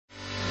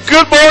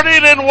Good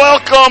morning and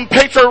welcome,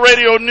 Patriot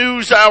Radio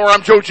News Hour.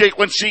 I'm Joe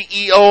Jaquin,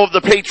 CEO of the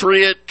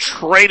Patriot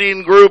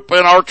Trading Group,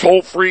 and our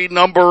toll-free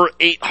number,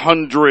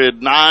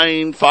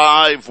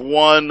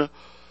 800-951-0592,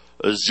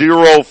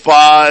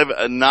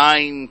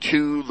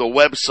 the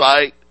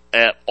website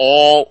at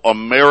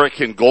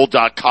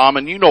allamericangold.com.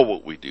 And you know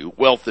what we do,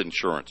 wealth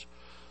insurance,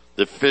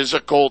 the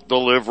physical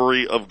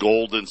delivery of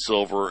gold and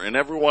silver, and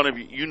every one of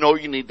you, you know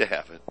you need to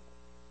have it.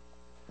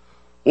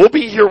 We'll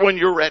be here when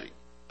you're ready.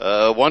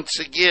 Once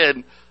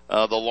again,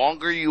 the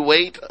longer you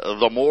wait,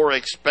 the more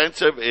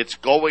expensive it's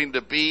going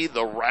to be.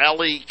 The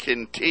rally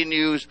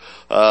continues.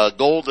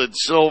 Gold and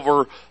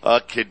silver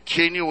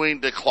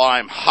continuing to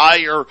climb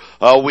higher.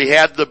 We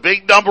had the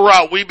big number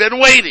out. We've been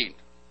waiting.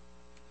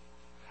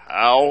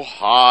 How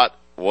hot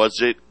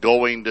was it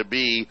going to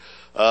be?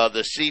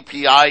 The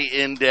CPI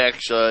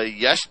index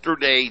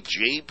yesterday,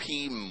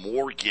 J.P.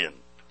 Morgan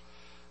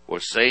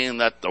was saying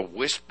that the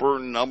whisper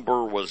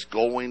number was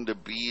going to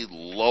be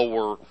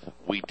lower.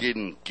 We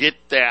didn't get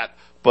that.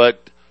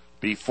 But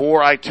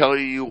before I tell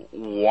you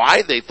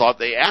why they thought,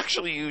 they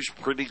actually used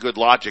pretty good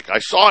logic. I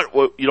saw it,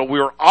 we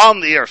were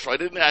on the air, so I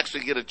didn't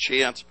actually get a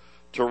chance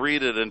to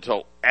read it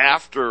until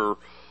after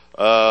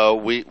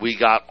we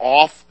got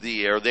off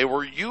the air. They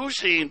were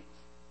using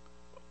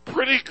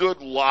pretty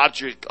good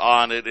logic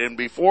on it. And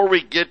before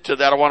we get to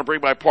that, I want to bring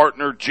my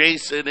partner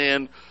Jason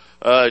in.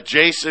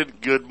 Jason,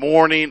 good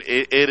morning.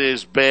 It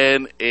has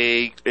been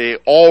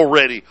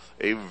already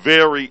a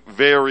very,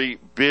 very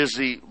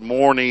busy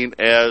morning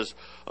as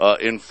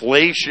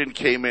inflation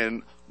came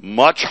in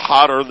much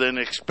hotter than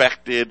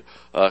expected.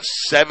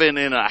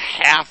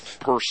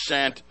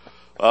 7.5%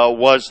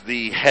 was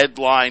the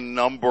headline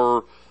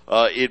number.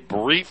 It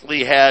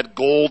briefly had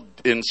gold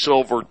and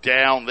silver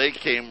down. They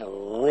came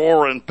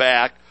roaring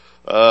back.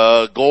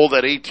 Gold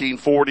at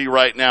 1840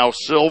 right now.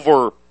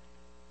 Silver's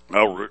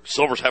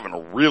having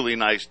a really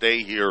nice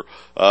day here,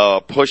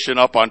 pushing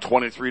up on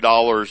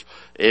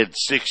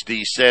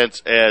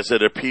 $23.60 as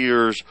it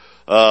appears.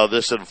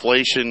 This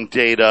inflation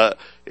data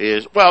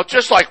is, well,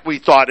 just like we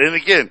thought. And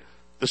again,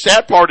 the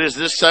sad part is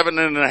this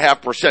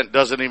 7.5%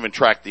 doesn't even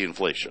track the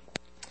inflation.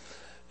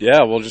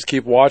 Yeah, we'll just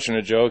keep watching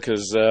it, Joe,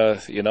 because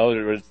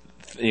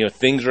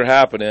things are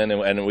happening,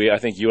 and I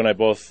think you and I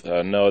both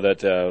know that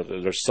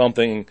there's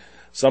something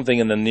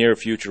in the near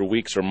future,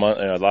 weeks or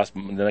the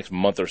next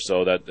month or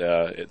so, that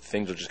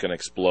things are just going to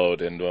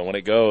explode. And when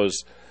it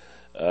goes,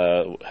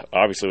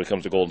 obviously when it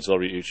comes to gold and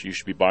silver, you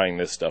should be buying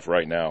this stuff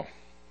right now.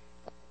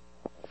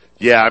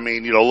 Yeah, I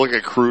mean, look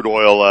at crude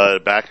oil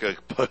back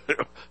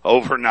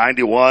over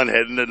 91,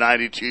 heading to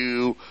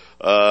 92,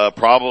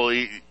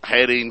 probably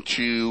heading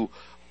to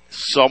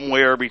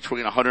somewhere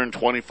between $125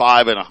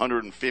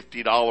 and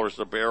 $150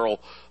 a barrel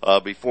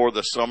before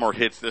the summer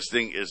hits. This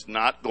thing is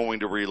not going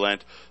to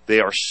relent. They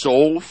are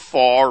so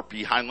far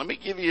behind. Let me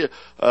give you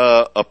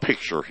a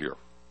picture here,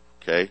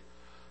 okay?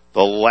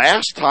 The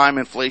last time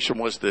inflation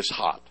was this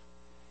hot,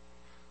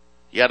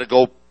 you had to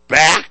go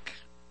back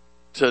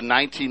to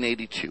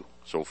 1982.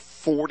 So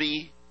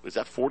 40, was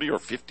that 40 or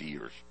 50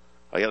 years?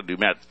 I got to do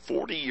math.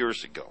 40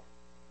 years ago.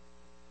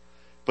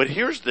 But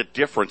here's the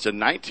difference. In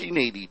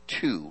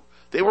 1982,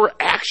 they were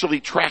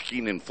actually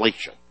tracking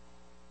inflation.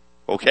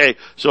 Okay?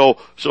 So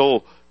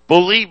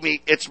believe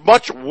me, it's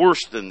much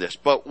worse than this.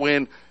 But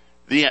when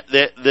at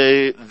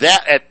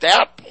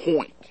that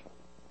point,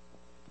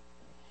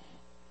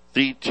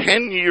 the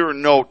 10-year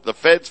note, the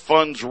Fed's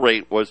funds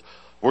rate was,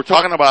 we're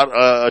talking about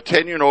a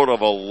 10-year note of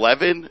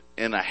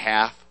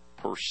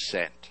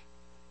 11.5%.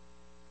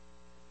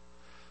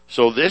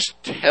 So this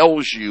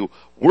tells you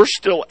we're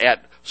still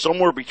at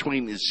somewhere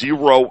between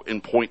 0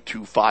 and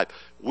 0.25.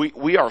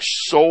 We are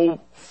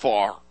so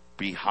far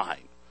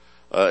behind.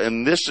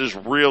 And this is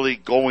really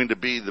going to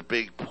be the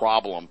big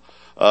problem.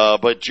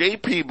 But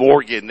J.P.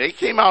 Morgan, they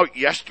came out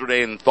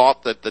yesterday and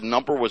thought that the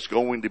number was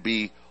going to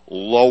be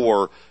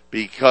lower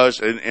because,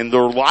 and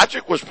their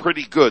logic was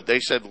pretty good. They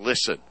said,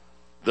 listen,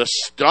 the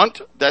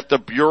stunt that the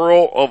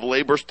Bureau of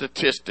Labor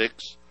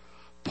Statistics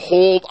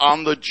pulled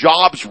on the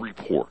jobs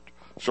report.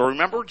 So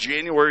remember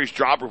January's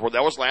job report?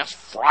 That was last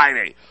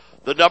Friday.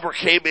 The number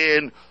came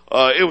in,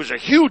 it was a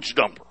huge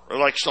number.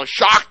 So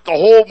shocked the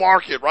whole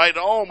market, right?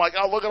 Oh my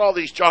God, look at all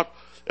these jobs.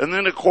 And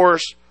then of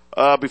course,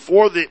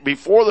 before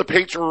the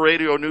Patriot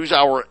Radio News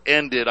Hour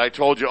ended, I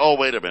told you, oh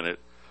wait a minute,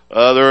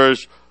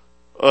 there's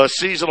a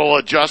seasonal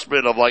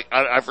adjustment of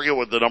I forget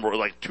what the number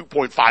was,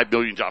 2.5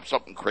 million jobs,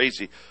 something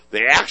crazy.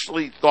 They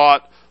actually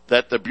thought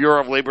that the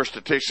Bureau of Labor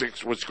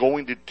Statistics was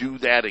going to do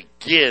that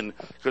again,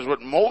 because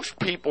what most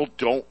people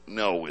don't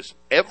know is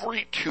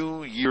every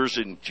 2 years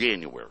in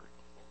January,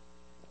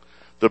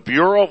 the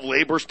Bureau of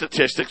Labor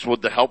Statistics,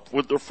 with the help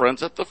with their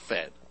friends at the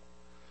Fed,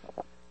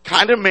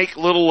 kind of make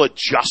little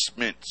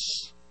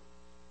adjustments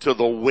to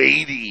the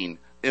weighting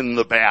in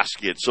the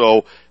basket.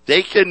 So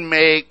they can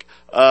make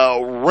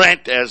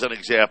rent, as an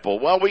example.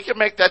 Well, we can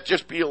make that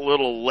just be a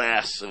little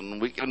less,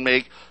 and we can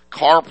make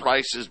car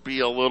prices be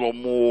a little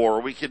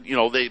more. We could,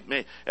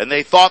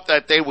 they thought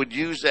that they would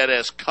use that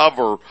as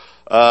cover,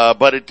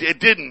 but it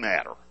didn't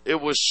matter. It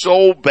was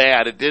so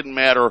bad. It didn't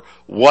matter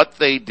what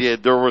they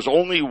did. There was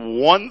only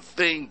one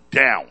thing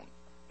down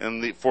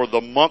for the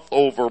month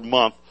over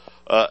month,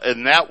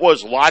 and that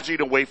was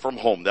lodging away from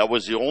home. That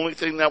was the only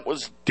thing that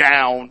was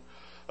down.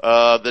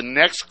 The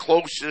next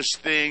closest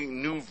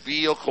thing, new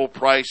vehicle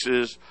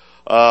prices,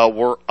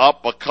 were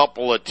up a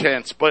couple of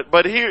tenths.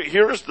 But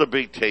here's the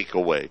big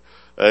takeaway,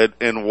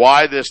 and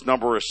why this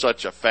number is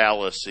such a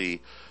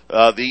fallacy.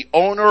 The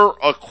owner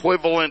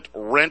equivalent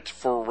rent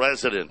for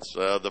residents,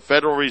 the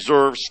Federal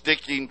Reserve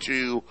sticking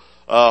to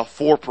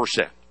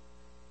 4%. Of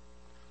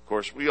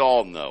course, we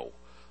all know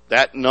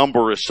that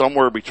number is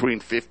somewhere between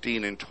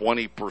 15 and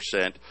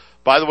 20%.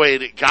 By the way,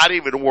 it got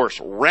even worse.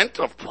 Rent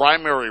of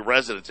primary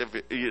residence,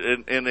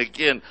 and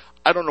again,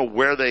 I don't know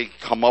where they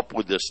come up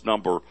with this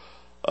number,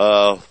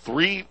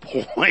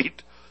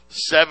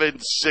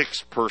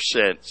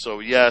 3.76%. So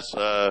yes,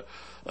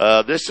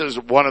 this is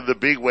one of the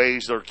big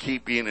ways they're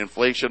keeping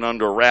inflation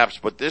under wraps.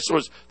 But this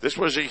was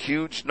a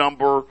huge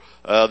number.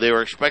 They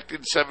were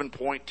expecting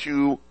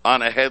 7.2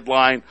 on a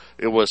headline.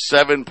 It was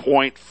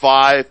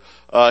 7.5.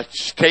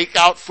 Take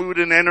out food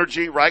and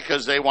energy, right?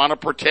 Because they want to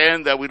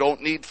pretend that we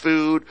don't need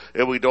food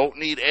and we don't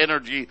need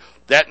energy.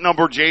 That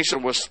number,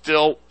 Jason, was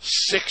still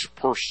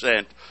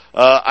 6%.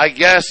 I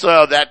guess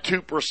that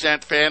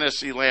 2%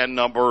 Fantasyland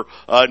number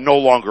no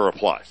longer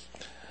applies.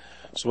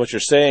 So what you're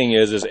saying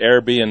is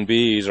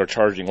Airbnbs are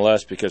charging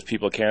less because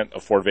people can't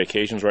afford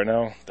vacations right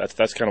now?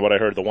 That's kind of what I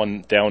heard, the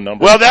one down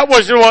number. Well, let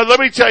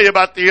me tell you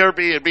about the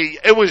Airbnb.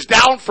 It was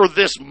down for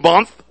this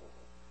month,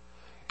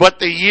 but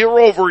the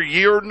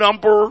year-over-year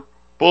number,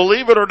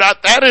 believe it or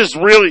not, that is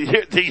really,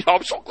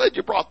 I'm so glad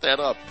you brought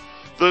that up.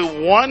 The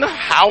one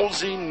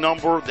housing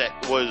number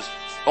that was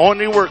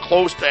anywhere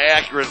close to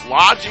accurate,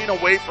 lodging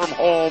away from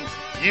home,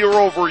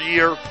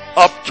 year-over-year,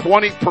 up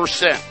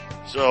 20%.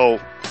 So,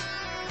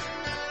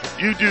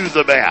 you do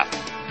the math.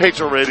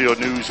 Patriot Radio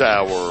News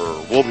Hour.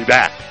 We'll be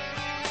back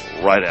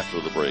right after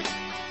the break.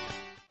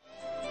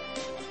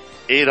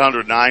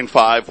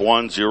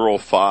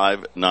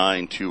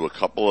 800-951-0592. A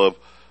couple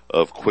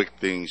of quick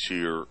things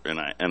here,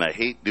 and I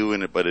hate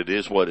doing it, but it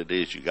is what it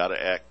is. You got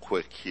to act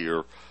quick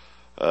here.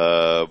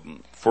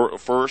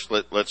 First,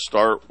 let's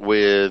start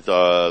with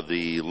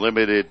the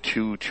limited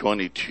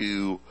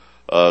 222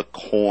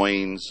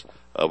 coins.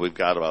 We've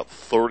got about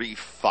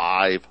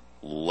 35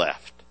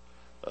 left.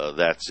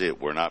 That's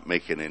it. We're not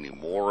making any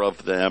more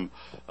of them.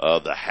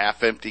 The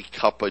half-empty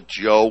cup of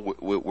Joe,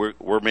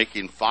 we're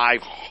making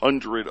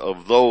 500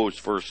 of those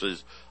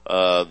versus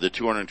the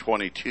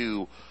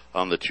 222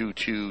 on the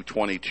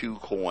 2222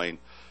 coin.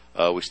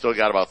 We still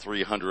got about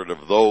 300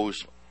 of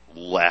those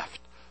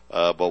left,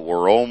 but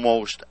we're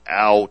almost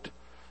out.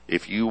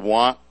 If you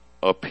want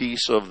a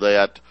piece of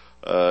that,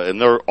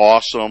 and they're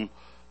awesome,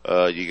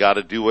 you got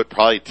to do it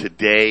probably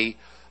today.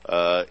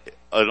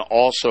 And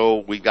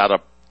also, we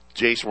got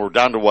Jason, we're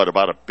down to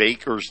about a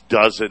baker's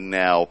dozen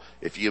now.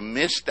 If you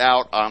missed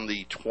out on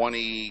the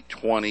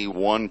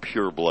 2021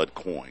 Pure Blood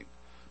coin,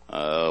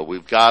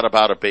 we've got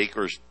about a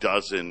baker's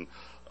dozen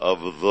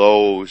of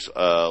those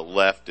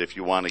left if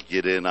you want to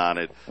get in on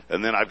it.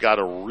 And then I've got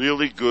a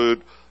really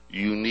good,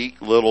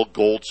 unique little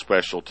gold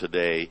special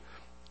today.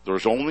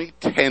 There's only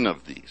 10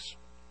 of these.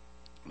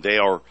 They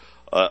are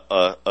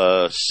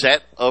a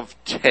set of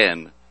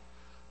 10.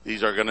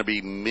 These are going to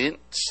be Mint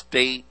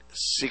State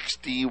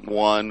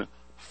 61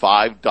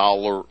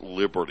 $5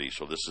 Liberty.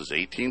 So this is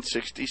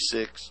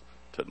 1866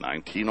 to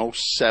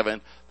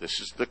 1907. This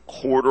is the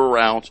quarter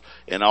ounce.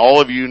 And all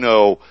of you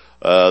know,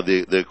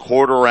 the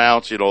quarter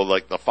ounce,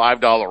 like the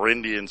 $5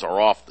 Indians are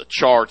off the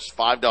charts.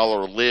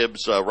 $5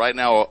 Libs. Right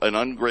now, an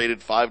ungraded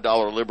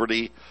 $5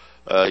 Liberty,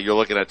 you're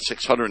looking at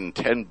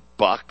 $610.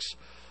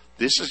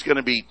 This is going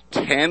to be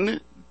 10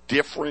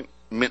 different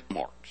mint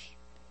marks.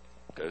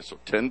 Okay, so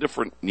 10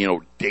 different,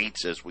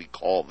 dates as we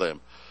call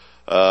them.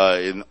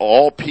 In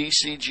all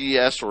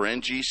PCGS or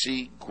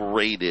NGC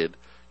graded,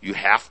 you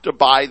have to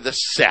buy the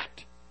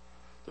set.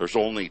 There's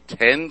only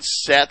 10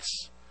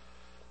 sets.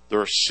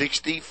 They're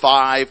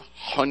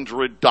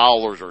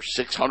 $6,500 or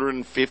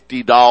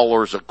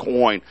 $650 a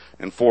coin.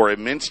 And for a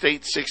Mint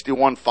State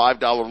 61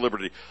 $5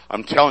 Liberty,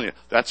 I'm telling you,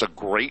 that's a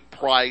great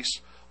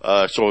price.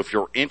 So if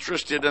you're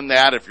interested in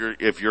that, if you're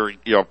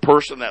a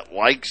person that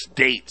likes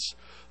dates,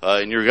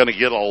 and you're going to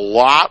get a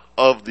lot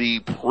of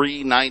the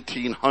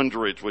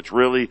pre-1900s, which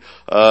really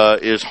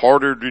is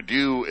harder to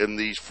do in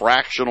these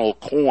fractional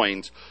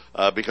coins,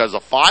 because a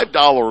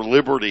 $5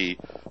 Liberty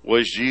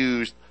was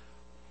used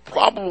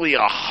probably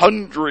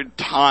 100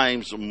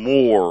 times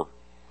more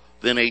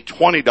than a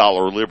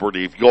 $20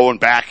 Liberty, going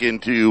back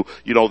into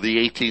the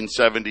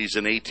 1870s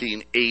and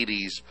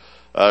 1880s.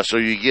 So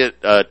you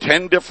get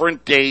 10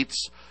 different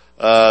dates.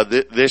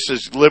 This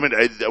is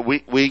limited.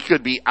 We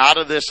could be out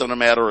of this in a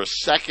matter of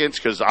seconds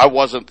because I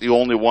wasn't the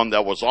only one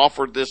that was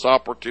offered this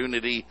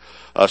opportunity.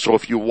 So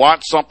if you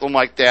want something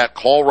like that,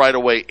 call right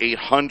away,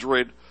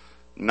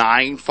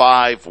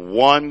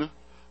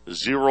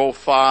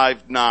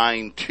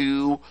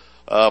 800-951-0592.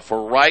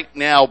 For right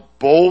now,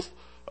 both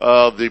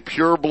the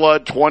Pure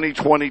Blood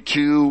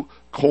 2022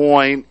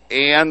 coin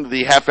and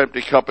the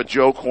half-empty cup of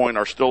Joe coin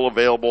are still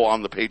available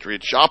on the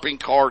Patriot shopping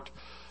cart.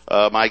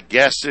 My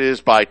guess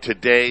is by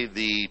today,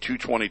 the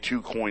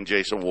 222 coin,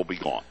 Jason, will be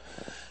gone.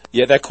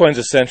 Yeah, that coin's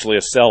essentially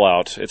a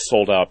sellout. It's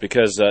sold out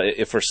because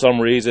if for some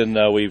reason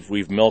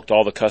we've milked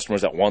all the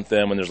customers that want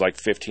them and there's like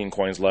 15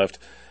 coins left,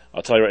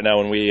 I'll tell you right now,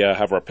 when we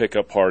have our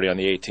pickup party on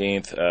the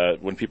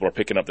 18th, when people are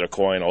picking up their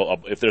coin,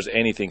 if there's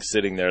anything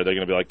sitting there, they're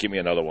going to be like, give me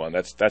another one.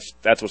 That's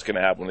what's going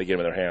to happen when they get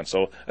them in their hands.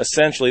 So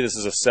essentially, this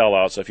is a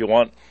sellout. So if you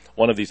want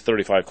one of these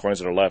 35 coins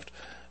that are left,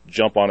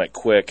 jump on it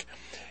quick.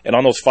 And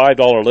on those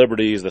 $5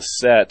 Liberties, the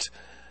set,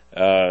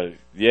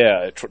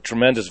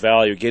 tremendous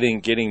value.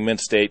 Getting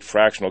mint state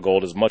fractional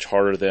gold is much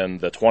harder than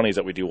the 20s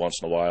that we do once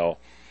in a while.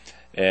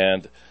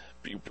 And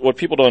what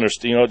people don't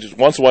understand, just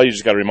once in a while you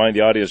just got to remind the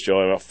audience,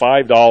 Joe, a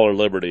 $5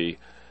 Liberty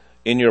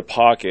in your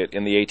pocket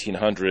in the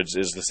 1800s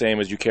is the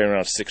same as you carrying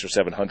around $600 or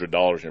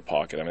 $700 in your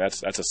pocket. I mean,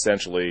 that's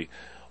essentially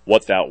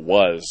what that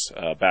was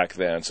back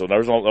then. So there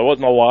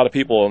wasn't a lot of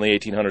people in the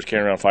 1800s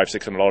carrying around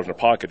 $500-$600 in their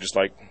pocket, just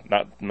like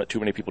not too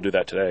many people do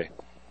that today.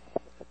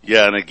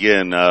 Yeah, and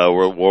again,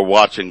 we're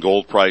watching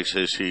gold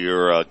prices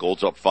here.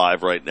 Gold's up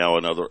 5 right now,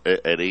 another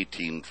at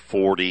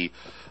 1840.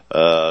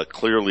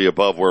 Clearly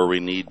above where we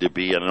need to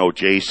be. And I know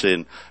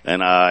Jason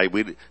and I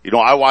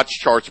watch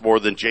charts more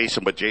than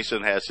Jason, but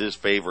Jason has his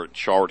favorite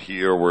chart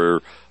here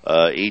where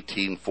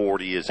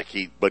 1840 is a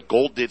key. But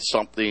gold did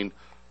something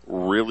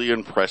really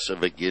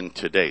impressive again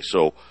today.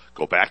 So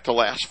go back to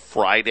last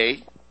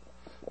Friday.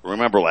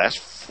 Remember, last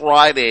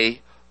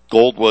Friday,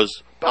 gold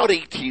was about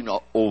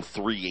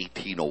 1803,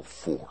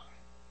 1804.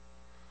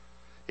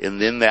 And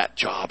then that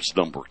jobs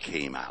number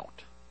came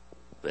out,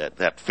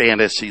 that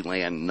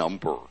Fantasyland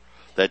number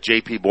that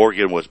J.P.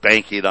 Morgan was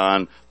banking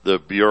on the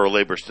Bureau of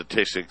Labor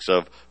Statistics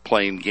of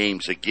playing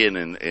games again,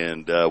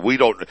 and we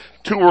don't,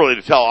 too early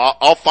to tell.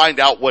 I'll find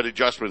out what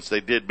adjustments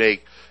they did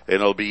make, and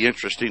it'll be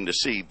interesting to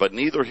see, but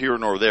neither here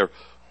nor there.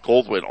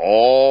 Gold went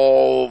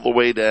all the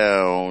way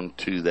down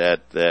to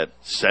that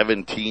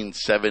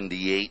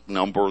 1778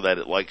 number that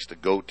it likes to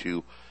go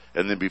to,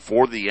 and then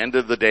before the end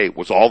of the day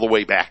was all the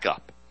way back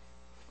up.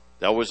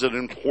 That was an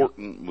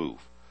important move.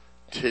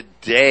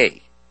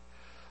 Today,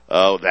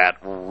 that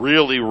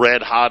really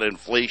red-hot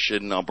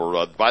inflation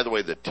number. By the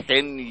way, the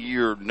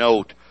 10-year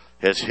note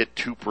has hit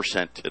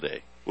 2%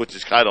 today, which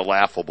is kind of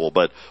laughable,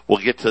 but we'll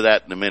get to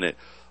that in a minute.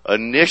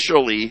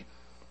 Initially,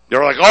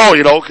 they're like,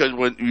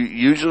 because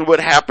usually what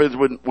happens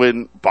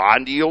when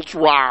bond yields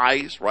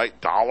rise, right,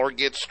 dollar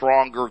gets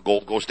stronger,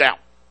 gold goes down.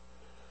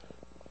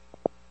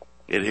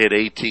 It hit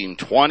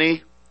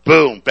 1820,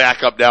 boom,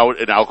 back up now,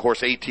 and now, of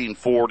course,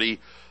 1840.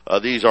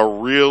 These are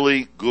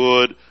really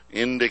good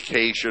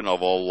indication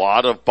of a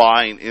lot of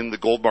buying in the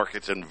gold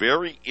markets, and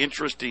very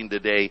interesting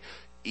today,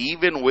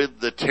 even with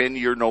the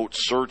 10-year note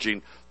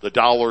surging, the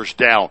dollar's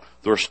down.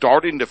 They're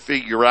starting to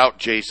figure out,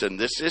 Jason,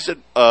 this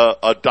isn't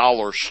a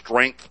dollar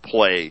strength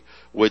play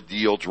with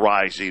yields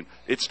rising.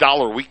 It's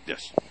dollar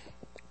weakness.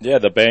 Yeah,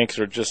 the banks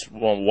are just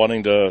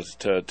wanting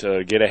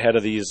to get ahead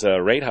of these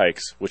rate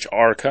hikes, which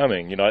are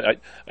coming. I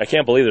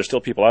can't believe there's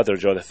still people out there,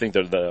 Joe, that think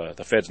that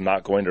the Fed's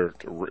not going to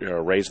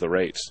raise the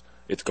rates.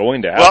 It's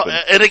going to happen.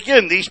 Well, and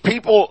again, these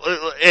people,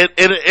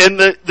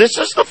 this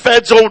is the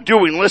Fed's own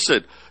doing.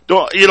 Listen,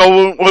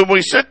 when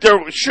we sit there,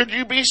 should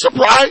you be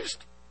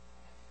surprised?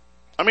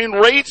 I mean,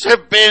 rates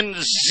have been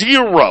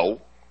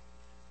zero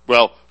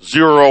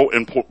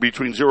and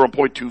between 0 and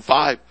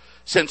 0.25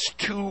 since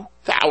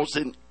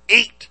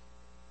 2008.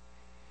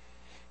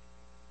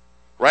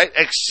 Right?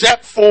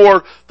 Except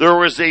for there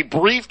was a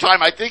brief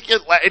time, I think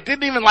it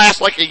didn't even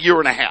last like a year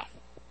and a half.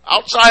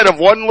 Outside of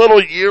one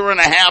little year and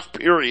a half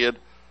period,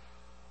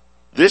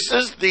 this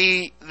is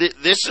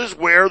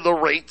where the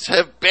rates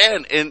have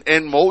been.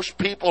 And most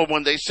people,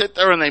 when they sit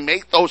there and they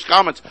make those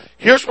comments,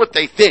 here's what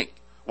they think.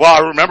 Well, I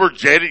remember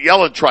Janet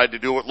Yellen tried to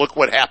do it. Look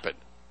what happened.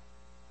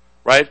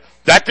 Right?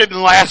 That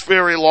didn't last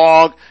very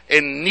long,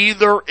 and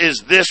neither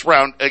is this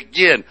round.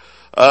 Again,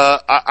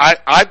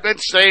 I've been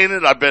saying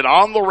it. I've been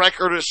on the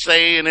record as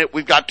saying it.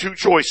 We've got two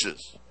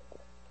choices.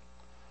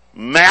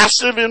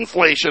 Massive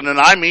inflation, and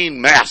I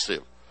mean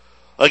massive.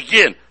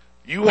 Again,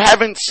 you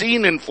haven't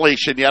seen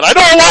inflation yet. I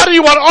know a lot of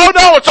you want,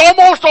 it's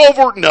almost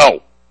over.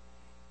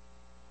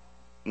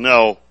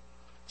 No,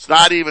 it's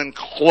not even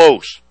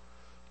close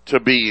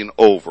to being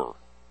over.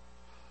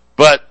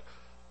 But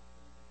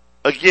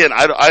again,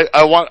 I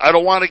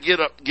don't want to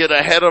get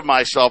ahead of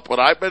myself, but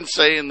I've been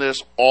saying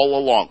this all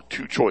along.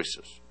 Two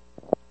choices.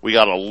 We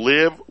got to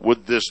live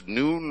with this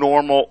new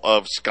normal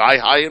of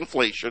sky-high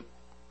inflation,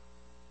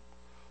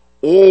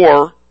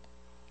 or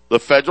the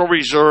Federal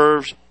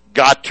Reserve's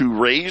got to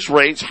raise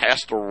rates,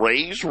 has to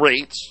raise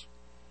rates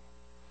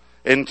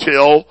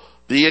until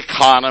the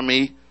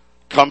economy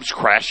comes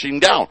crashing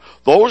down.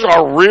 Those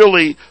are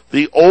really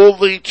the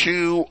only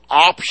two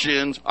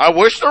options. I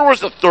wish there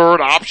was a third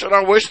option.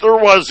 I wish there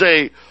was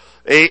a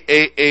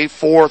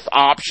fourth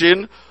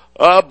option.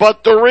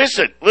 But there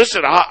isn't.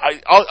 Listen,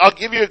 I'll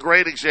give you a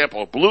great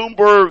example.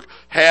 Bloomberg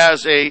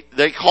has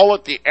they call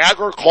it the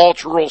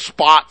agricultural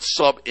spot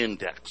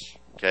sub-index.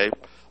 Okay?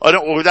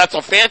 That's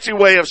a fancy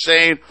way of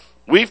saying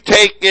we've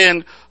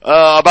taken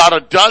about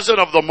a dozen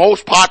of the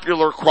most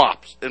popular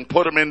crops and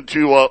put them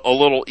into a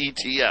little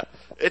ETF.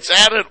 It's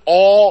at an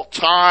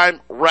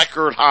all-time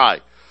record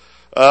high.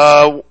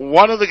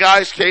 One of the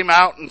guys came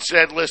out and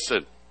said,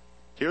 listen,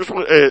 here's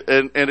what,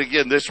 and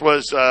again, this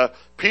was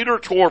Peter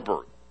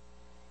Torberg.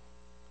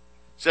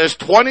 Says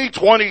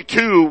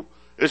 2022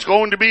 is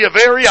going to be a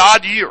very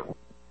odd year.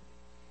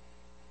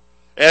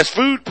 As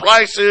food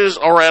prices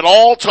are at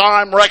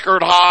all-time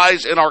record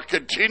highs and are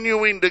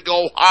continuing to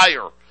go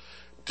higher,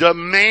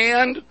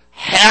 demand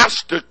has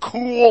to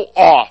cool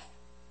off.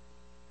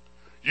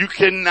 You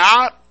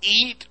cannot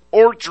eat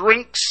or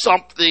drink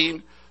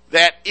something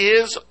that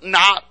is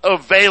not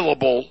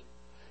available,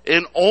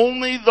 and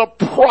only the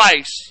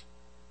price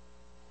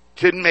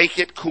can make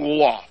it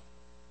cool off.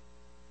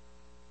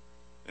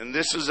 And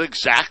this is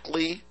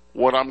exactly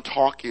what I'm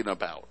talking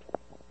about.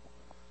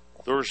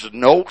 There's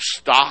no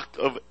stock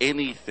of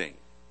anything.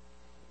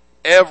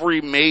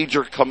 Every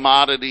major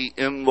commodity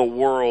in the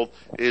world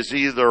is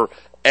either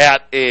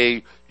at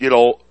a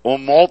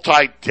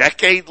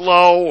multi-decade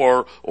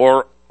low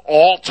or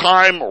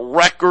all-time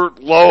record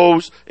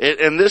lows.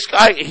 And this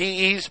guy,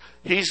 he's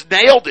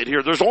nailed it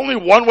here. There's only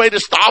one way to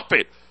stop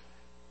it.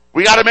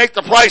 We got to make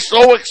the price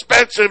so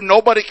expensive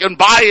nobody can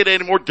buy it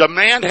anymore.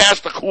 Demand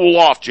has to cool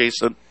off,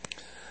 Jason.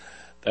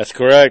 That's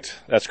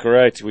correct. That's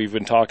correct. We've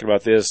been talking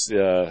about this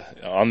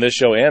on this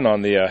show and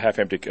on the Half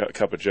Empty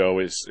Cup of Joe.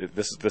 This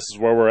is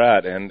where we're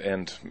at,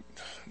 and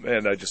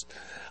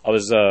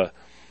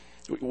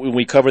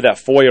we covered that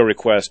FOIA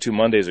request 2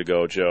 Mondays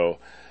ago, Joe,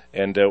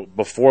 and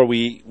before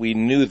we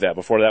knew that,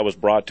 before that was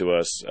brought to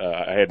us,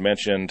 I had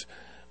mentioned,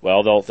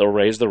 well, they'll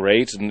raise the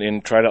rates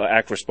and try to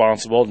act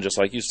responsible, and just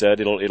like you said,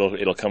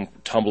 it'll come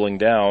tumbling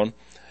down.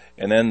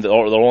 And then the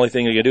only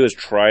thing they can do is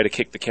try to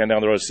kick the can down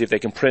the road, see if they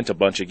can print a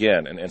bunch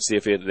again, and see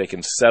if they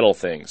can settle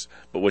things,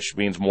 but which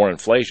means more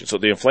inflation. So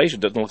the inflation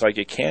doesn't look like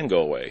it can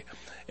go away.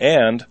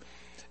 And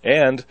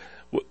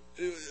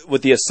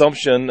with the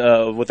assumption,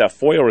 with that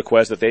FOIA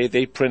request that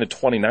they printed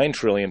 $29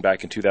 trillion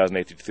back in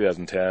 2008 to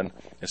 2010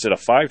 instead of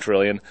 $5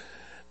 trillion,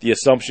 the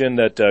assumption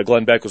that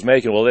Glenn Beck was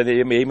making, well,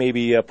 they may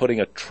be putting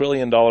 $1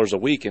 trillion a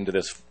week into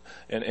this,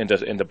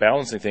 into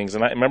balancing things.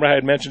 And I remember I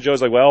had mentioned, Joe, I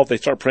was like, well, if they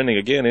start printing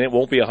again, and it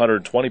won't be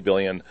 $120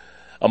 billion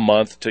a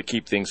month to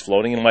keep things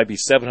floating, it might be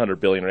 $700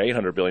 billion or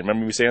 $800 billion.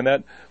 Remember me saying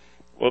that?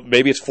 Well,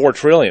 maybe it's $4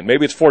 trillion.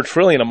 Maybe it's $4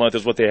 trillion a month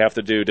is what they have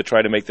to do to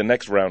try to make the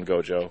next round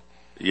go, Joe.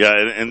 Yeah,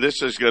 and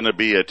this is going to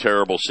be a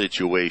terrible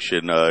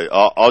situation.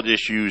 I'll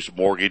just use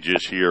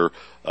mortgages here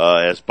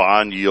as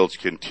bond yields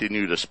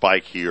continue to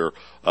spike here.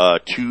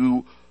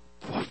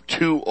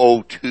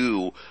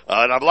 202,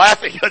 and I'm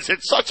laughing because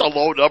it's such a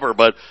low number,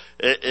 but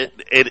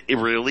it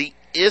really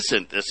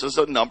isn't. This is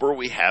a number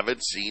we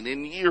haven't seen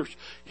in years.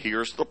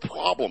 Here's the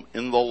problem: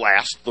 in the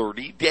last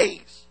 30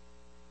 days,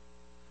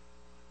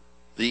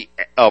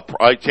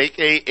 I take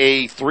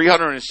a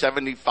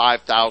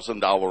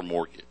 $375,000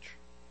 mortgage,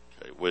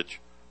 okay, which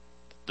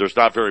there's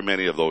not very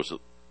many of those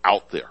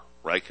out there,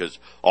 right? Because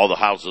all the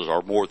houses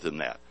are more than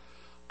that,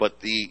 but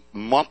the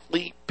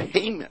monthly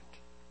payment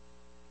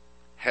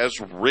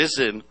has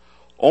risen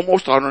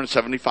almost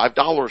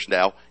 $175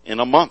 now in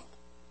a month.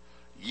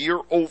 Year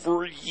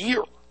over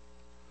year,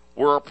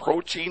 we're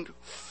approaching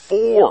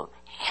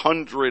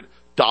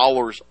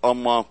 $400 a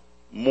month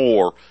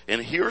more.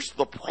 And here's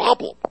the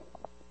problem.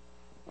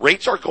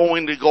 Rates are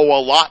going to go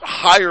a lot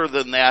higher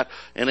than that,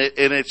 and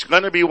it's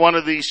going to be one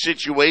of these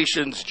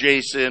situations,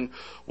 Jason,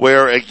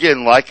 where,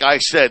 again, like I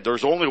said,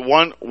 there's only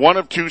one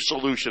of two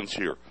solutions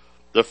here.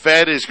 The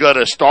Fed is going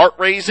to start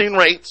raising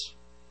rates,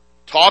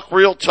 talk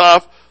real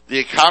tough, the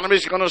economy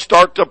is going to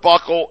start to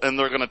buckle, and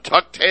they're going to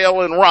tuck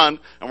tail and run,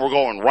 and we're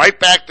going right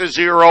back to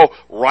zero,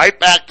 right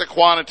back to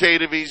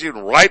quantitative easing,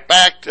 right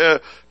back to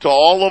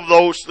all of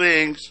those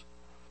things,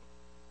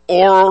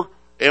 and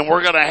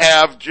we're going to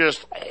have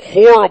just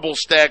horrible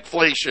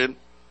stagflation,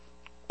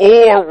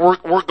 or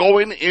we're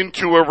going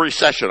into a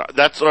recession.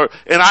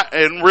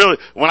 And really,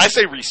 when I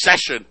say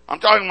recession, I'm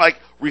talking like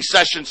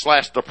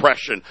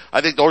recession/depression.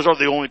 I think those are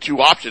the only two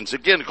options.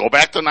 Again, go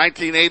back to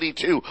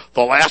 1982,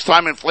 the last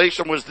time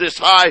inflation was this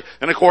high.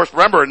 And of course,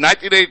 remember, in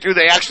 1982,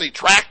 they actually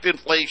tracked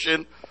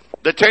inflation.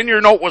 The 10-year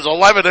note was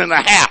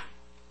 11.5.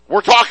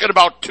 We're talking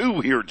about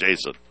 2 here,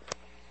 Jason.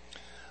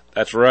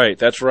 That's right.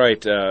 That's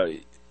right.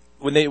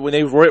 When they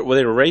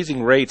were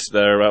raising rates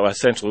there,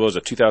 essentially, what was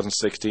it,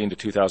 2016 to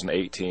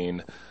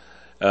 2018,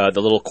 the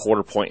little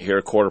quarter point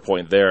here, quarter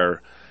point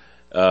there.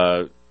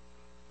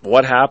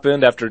 What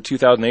happened after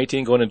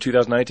 2018 going into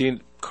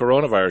 2019?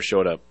 Coronavirus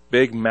showed up.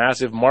 Big,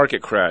 massive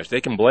market crash. They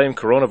can blame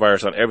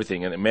coronavirus on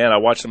everything. And, man, I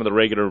watched some of the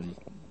regular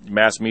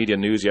mass media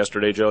news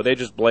yesterday, Joe. They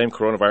just blame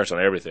coronavirus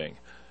on everything.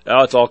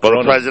 Now it's all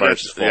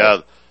coronavirus.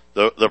 Yeah,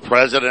 the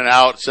president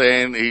out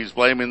saying he's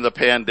blaming the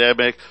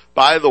pandemic.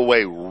 By the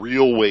way,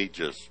 real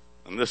wages,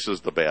 and this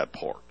is the bad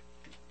part,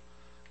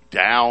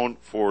 down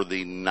for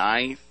the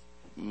 9th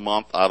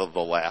month out of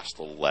the last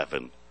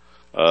 11.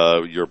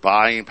 Your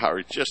buying power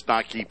is just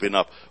not keeping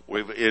up.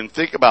 And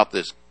think about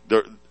this.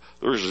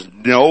 There's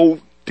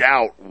no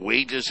doubt,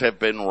 wages have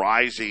been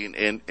rising,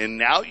 and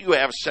now you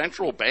have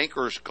central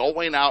bankers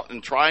going out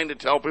and trying to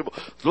tell people,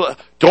 "Look,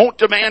 don't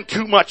demand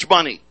too much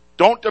money.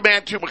 Don't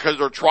demand too much," because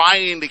they're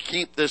trying to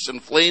keep this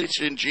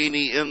inflation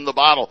genie in the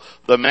bottle.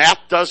 The math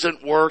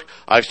doesn't work.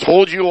 I've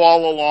told you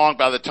all along,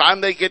 by the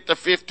time they get to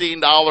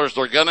 $15,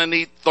 they're going to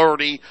need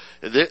 30,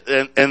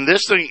 and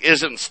this thing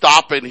isn't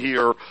stopping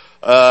here.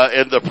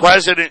 And the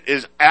president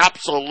is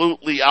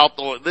absolutely out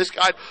the. This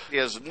guy, he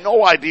has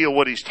no idea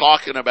what he's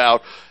talking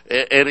about,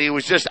 and he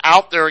was just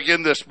out there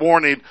again this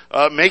morning,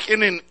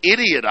 making an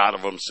idiot out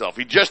of himself.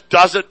 He just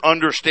doesn't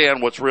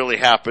understand what's really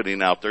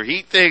happening out there.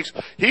 He thinks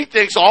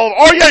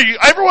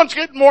everyone's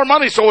getting more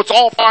money, so it's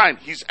all fine.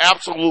 He's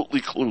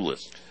absolutely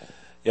clueless.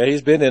 Yeah,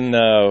 he's been in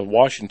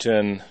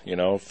Washington,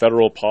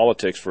 federal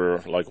politics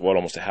for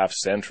almost a half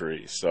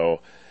century.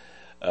 So.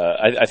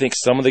 I think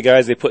some of the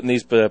guys they put in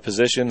these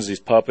positions, these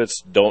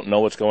puppets, don't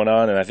know what's going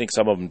on, and I think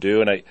some of them do.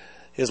 And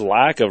his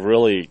lack of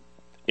really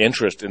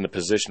interest in the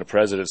position of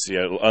presidency,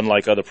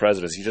 unlike other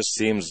presidents, he just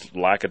seems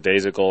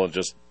lackadaisical and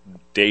just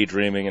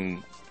daydreaming,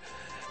 and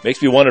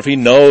makes me wonder if he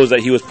knows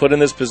that he was put in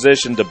this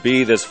position to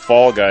be this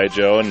fall guy,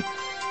 Joe. And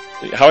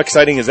how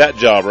exciting is that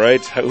job,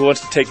 right? Who wants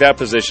to take that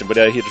position? But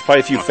there's probably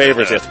a few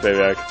favors he has to pay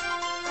back.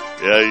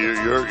 Yeah,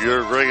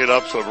 you're bringing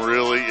up some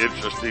really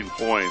interesting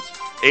points.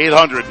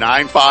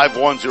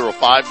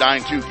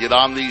 800-951-0592. Get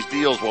on these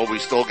deals while we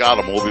still got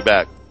them. We'll be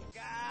back.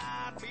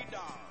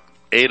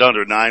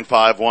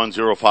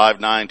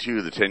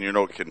 800-951-0592. The 10-year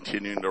note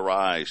continuing to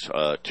rise.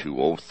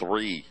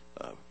 203.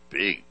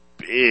 Big.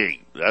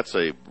 That's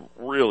a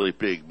really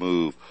big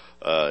move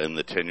in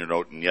the 10-year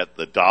note, and yet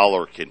the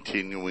dollar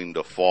continuing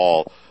to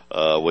fall,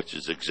 which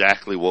is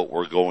exactly what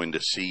we're going to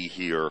see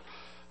here.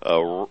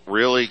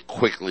 Really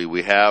quickly,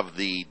 we have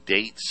the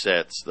date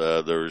sets.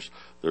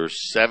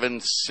 There's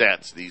 7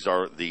 sets. These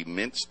are the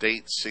Mint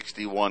State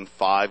 61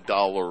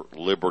 $5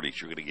 Liberties.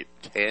 You're going to get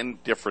 10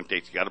 different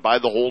dates. You got to buy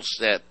the whole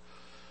set.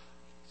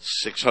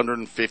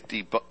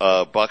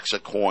 $650 bucks a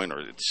coin,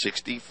 or it's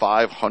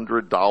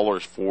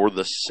 $6,500 for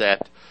the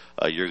set.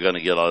 You're going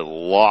to get a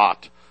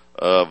lot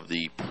of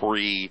the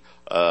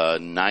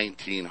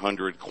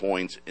pre-1900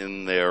 coins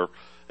in there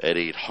at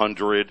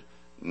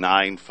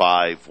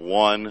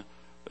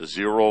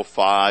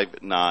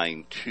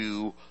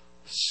 800-951-0592.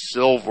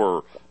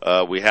 Silver,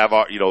 we have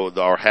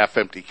our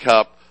half-empty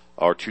cup,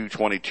 our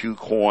 222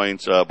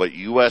 coins, but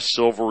U.S.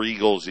 Silver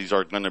Eagles, these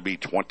are going to be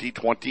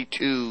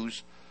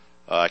 2022s.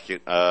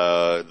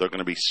 They're going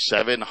to be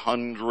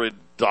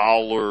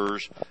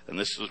 $700, and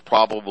this is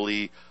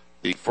probably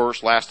the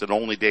first, last, and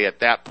only day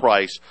at that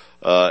price,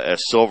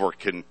 as silver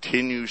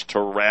continues to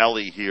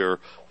rally here,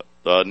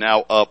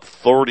 now up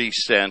 30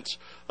 cents,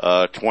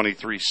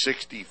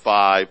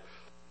 23.65,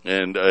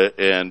 and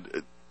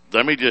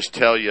let me just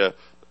tell you,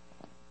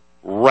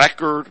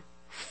 record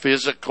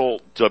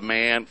physical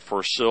demand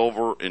for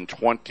silver in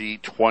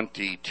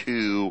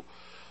 2022,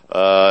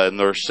 and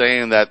they're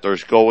saying that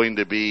there's going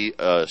to be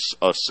a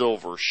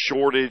silver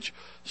shortage,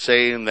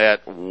 saying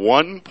that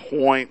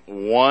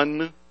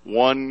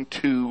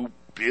 1.112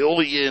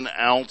 billion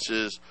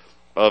ounces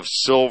of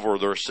silver.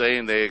 They're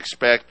saying they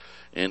expect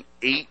an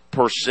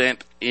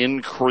 8%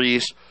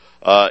 increase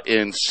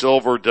in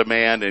silver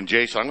demand. And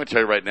Jason, I'm going to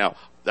tell you right now,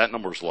 that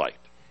number's light.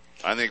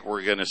 I think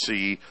we're going to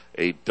see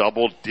a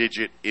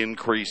double-digit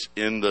increase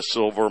in the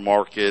silver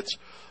markets.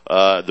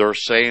 They're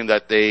saying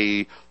that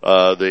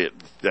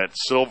that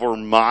silver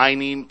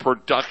mining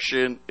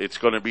production, it's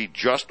going to be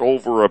just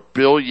over 1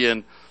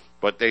 billion,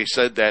 but they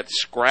said that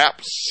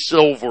scrap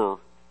silver,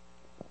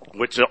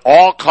 which it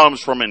all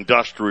comes from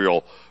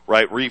industrial,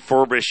 right?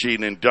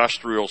 Refurbishing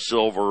industrial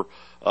silver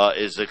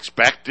is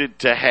expected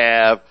to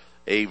have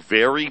a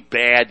very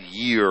bad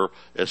year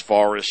as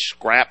far as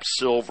scrap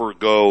silver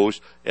goes,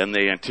 and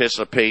they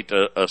anticipate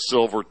a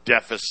silver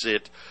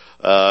deficit.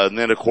 And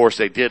then, of course,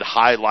 they did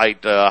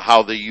highlight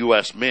how the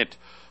U.S. Mint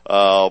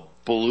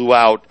blew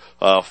out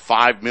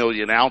 5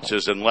 million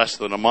ounces in less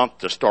than a month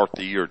to start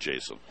the year,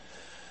 Jason.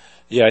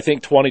 Yeah, I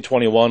think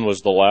 2021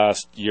 was the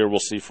last year we'll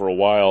see for a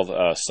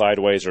while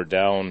sideways or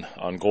down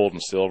on gold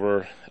and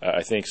silver.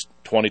 I think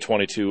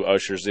 2022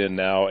 ushers in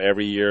now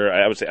every year.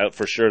 I would say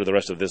for sure the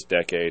rest of this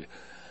decade,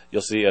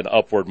 you'll see an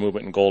upward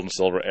movement in gold and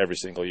silver every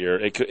single year.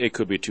 It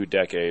could be 2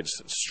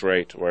 decades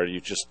straight where you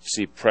just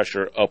see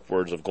pressure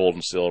upwards of gold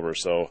and silver.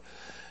 So,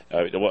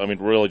 I mean,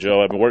 really,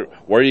 Joe, where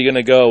are you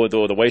going to go with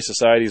the way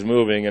society's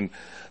moving and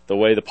the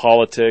way the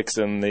politics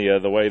and the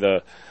way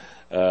the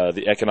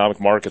economic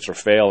markets are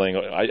failing?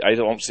 I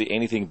don't see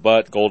anything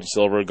but gold and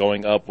silver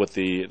going up with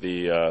the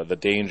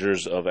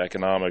dangers of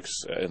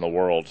economics in the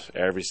world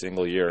every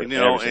single year.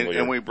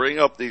 And we bring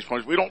up these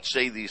points. We don't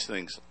say these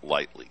things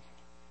lightly.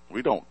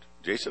 We don't.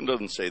 Jason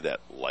doesn't say that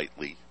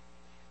lightly.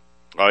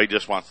 He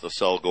just wants to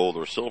sell gold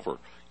or silver.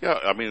 Yeah,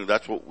 I mean,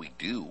 that's what we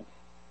do.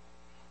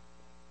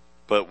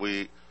 But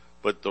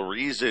the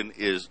reason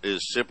is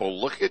simple.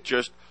 Look at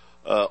just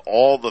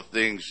all the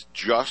things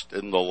just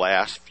in the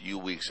last few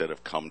weeks that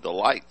have come to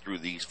light through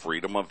these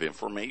Freedom of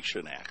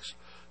Information Acts.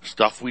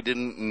 Stuff we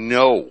didn't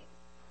know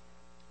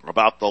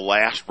about the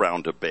last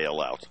round of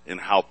bailouts and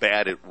how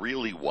bad it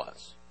really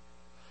was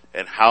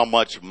and how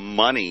much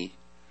money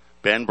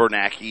Ben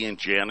Bernanke and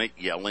Janet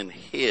Yellen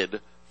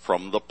hid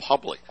from the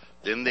public.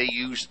 Then they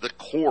used the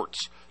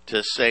courts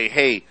to say,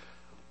 hey,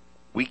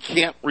 we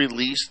can't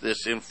release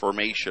this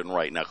information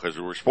right now because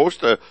we were supposed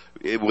to,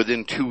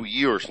 within 2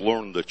 years,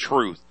 learn the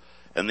truth.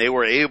 And they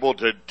were able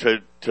to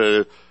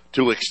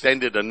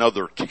extend it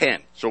another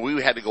 10. So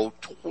we had to go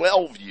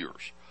 12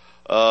 years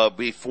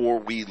before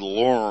we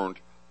learned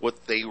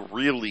what they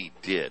really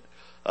did.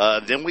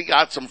 Then we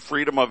got some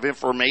Freedom of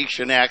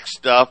Information Act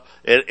stuff,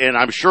 and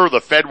I'm sure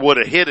the Fed would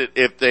have hit it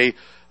if they,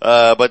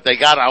 but they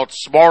got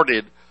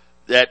outsmarted.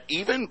 That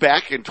even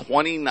back in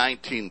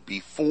 2019,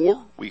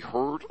 before we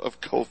heard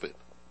of COVID,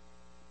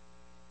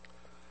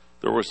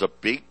 there was a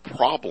big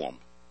problem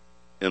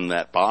in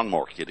that bond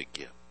market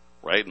again,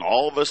 right? And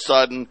all of a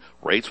sudden,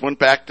 rates went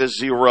back to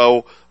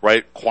zero,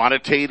 right?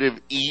 Quantitative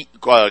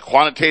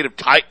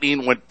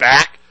tightening went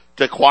back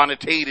to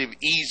quantitative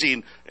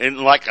easing in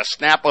like a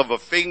snap of a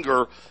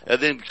finger,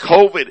 and then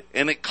COVID,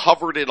 and it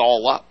covered it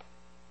all up.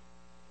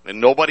 And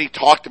nobody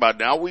talked about it.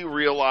 Now we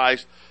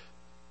realize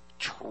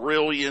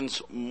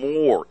trillions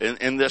more.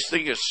 And this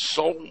thing is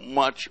so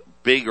much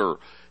bigger.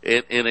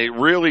 And it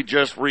really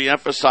just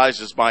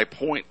reemphasizes my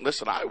point.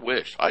 Listen,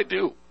 I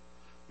do.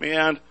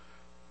 Man,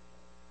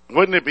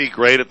 wouldn't it be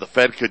great if the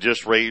Fed could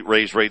just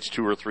raise rates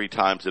 2 or 3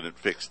 times and it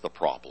fixed the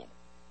problem?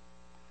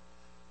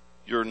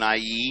 You're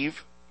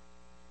naive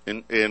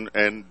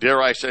and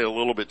dare I say a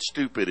little bit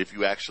stupid if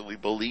you actually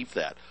believe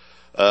that.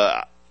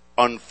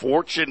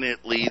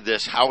 Unfortunately,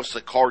 this house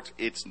of cards,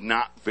 it's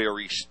not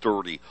very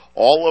sturdy.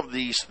 All of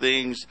these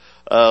things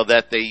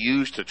that they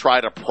use to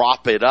try to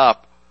prop it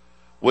up,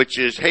 which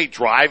is, hey,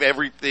 drive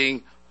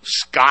everything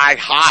sky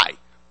high,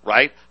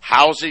 right?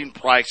 Housing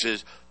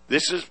prices.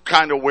 This is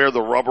kind of where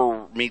the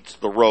rubber meets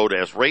the road.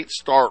 As rates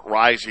start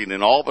rising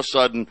and all of a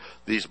sudden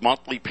these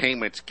monthly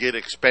payments get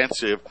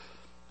expensive,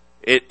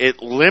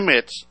 it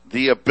limits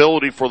the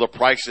ability for the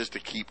prices to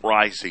keep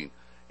rising.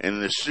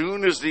 And as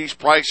soon as these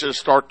prices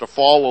start to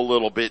fall a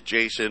little bit,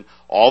 Jason,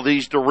 all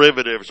these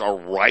derivatives are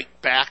right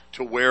back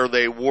to where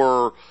they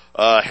were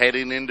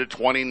heading into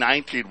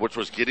 2019, which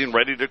was getting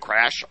ready to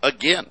crash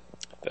again.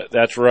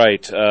 That's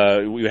right.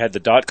 We had the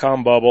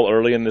dot-com bubble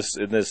early in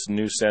this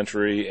new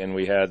century, and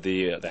we had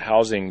the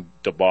housing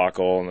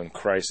debacle and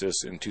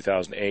crisis in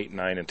 2008,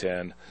 9, and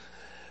 10.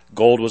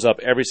 Gold was up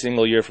every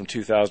single year from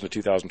 2000 to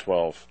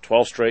 2012,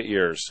 12 straight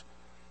years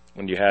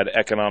when you had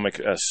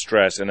economic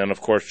stress. And then, of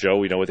course, Joe,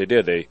 we know what they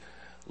did. They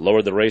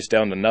lowered the rates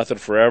down to nothing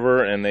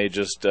forever, and they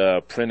just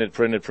printed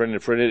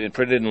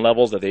in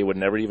levels that they would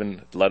never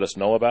even let us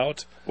know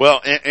about.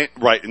 Well,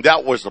 right, and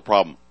that was the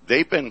problem.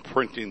 They've been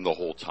printing the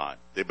whole time.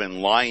 They've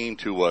been lying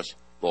to us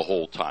the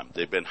whole time.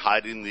 They've been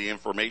hiding the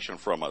information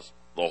from us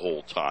the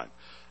whole time.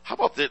 How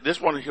about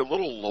this one here, a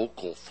little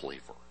local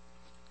flavor?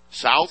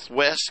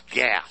 Southwest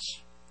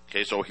Gas.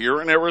 Okay, so here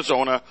in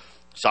Arizona,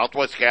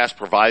 Southwest Gas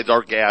provides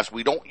our gas.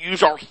 We don't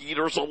use our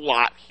heaters a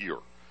lot here,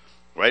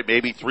 right?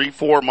 Maybe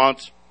 3-4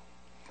 months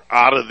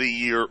out of the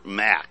year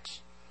max.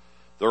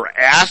 They're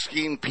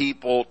asking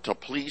people to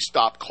please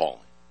stop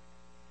calling.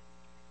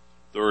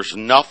 There's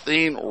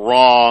nothing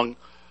wrong.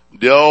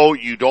 No,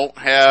 you don't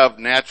have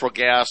natural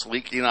gas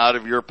leaking out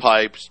of your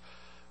pipes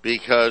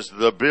because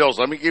the bills,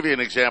 let me give you an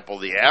example.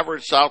 The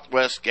average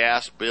Southwest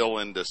Gas bill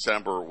in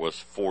December was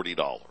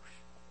 $40.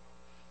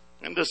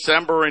 In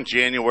December and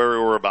January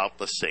were about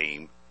the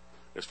same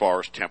as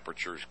far as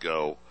temperatures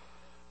go.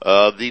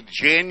 The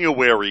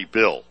January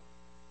bill,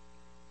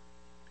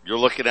 you're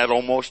looking at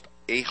almost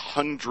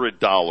 $100,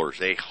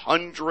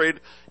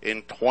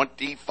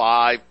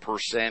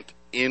 125%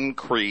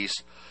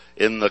 increase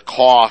in the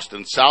cost.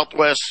 And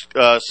Southwest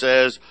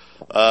says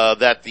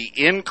that the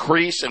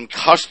increase in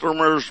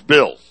customers'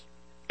 bills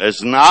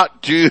is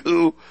not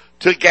due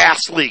to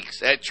gas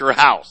leaks at your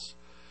house.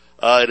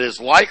 It is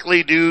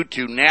likely due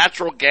to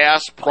natural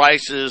gas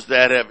prices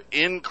that have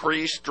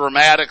increased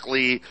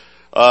dramatically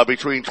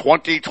between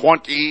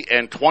 2020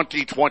 and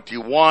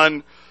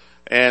 2021,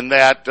 and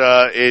that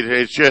it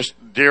is just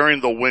during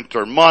the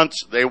winter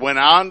months. They went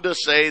on to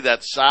say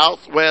that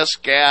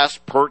Southwest Gas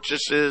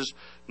purchases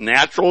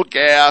natural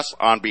gas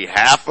on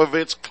behalf of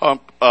its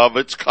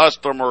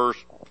customers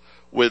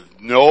with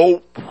no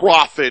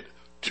profit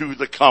to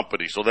the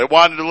company. So they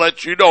wanted to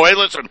let you know, hey,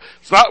 listen,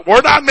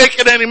 we're not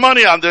making any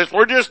money on this.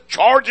 We're just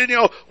charging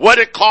you what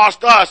it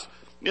cost us.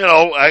 You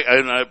know,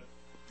 I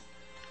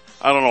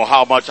don't know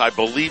how much I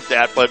believe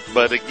that,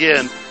 but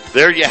again,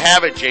 there you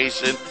have it,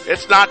 Jason.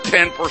 It's not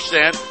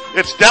 10%.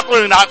 It's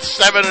definitely not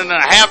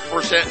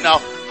 7.5%. Now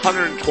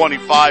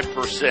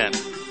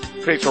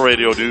 125%. Patriot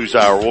Radio News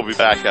Hour. We'll be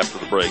back after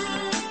the break.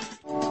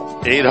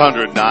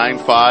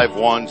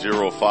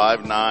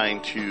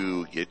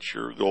 800-951-0592. Get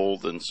your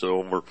gold and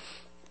silver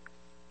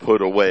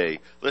put away.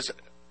 Listen,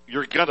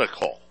 you're gonna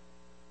call.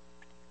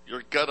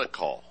 You're gonna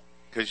call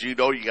because you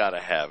know you gotta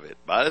have it.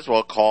 Might as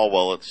well call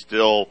while it's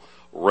still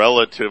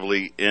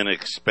relatively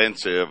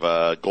inexpensive.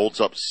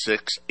 Gold's up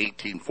 6,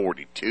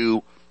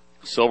 1842.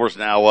 Silver's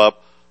now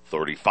up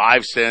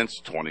 35 cents,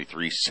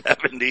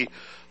 23.70,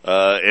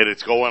 and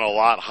it's going a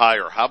lot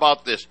higher. How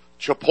about this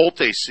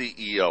Chipotle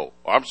CEO?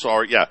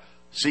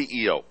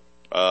 CEO,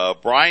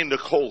 Brian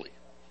Nicoli,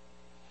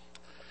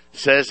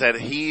 says that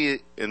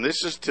and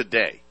this is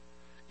today,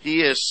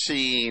 he has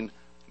seen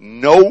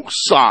no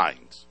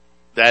signs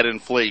that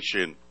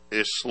inflation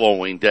is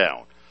slowing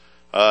down.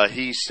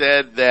 He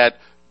said that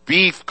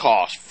beef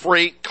cost,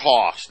 freight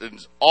cost, and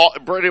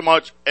pretty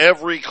much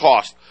every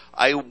cost.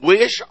 I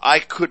wish I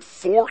could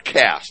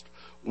forecast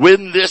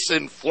when this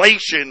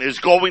inflation is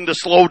going to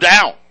slow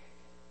down.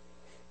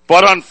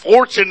 But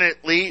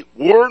unfortunately,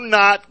 we're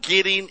not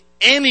getting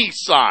any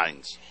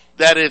signs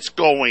that it's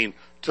going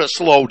to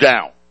slow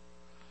down.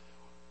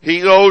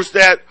 He goes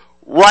that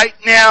right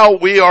now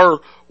we are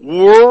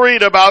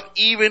worried about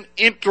even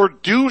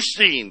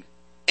introducing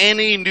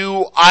any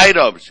new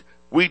items.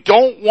 We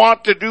don't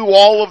want to do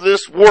all of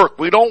this work.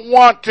 We don't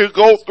want to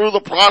go through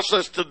the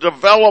process to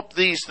develop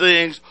these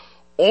things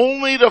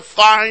only to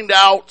find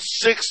out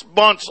 6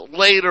 months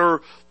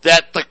later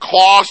that the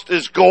cost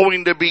is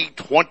going to be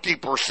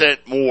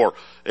 20% more.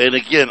 And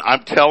again,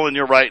 I'm telling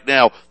you right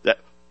now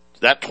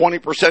that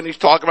 20% he's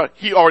talking about,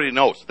 he already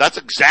knows. That's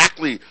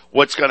exactly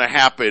what's going to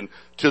happen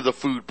to the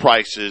food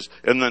prices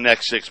in the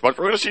next 6 months.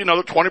 We're going to see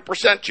another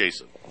 20%,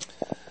 Jason.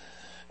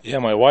 Yeah,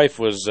 my wife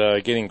was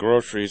getting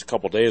groceries a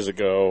couple days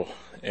ago,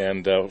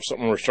 and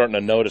something we're starting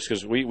to notice,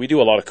 because we do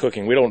a lot of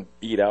cooking. We don't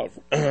eat out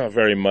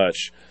very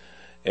much,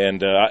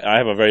 and I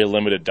have a very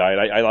limited diet.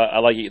 I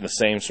like eating the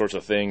same sorts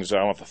of things. I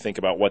don't have to think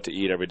about what to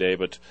eat every day,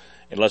 but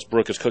unless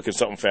Brooke is cooking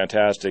something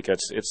fantastic,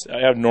 I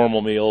have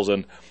normal meals,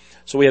 and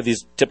so we have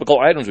these typical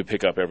items we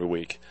pick up every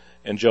week.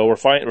 And Joe, we're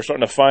starting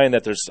to find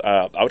that there's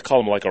I would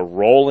call them like a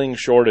rolling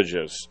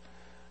shortages.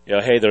 You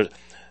know, hey,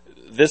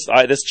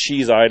 this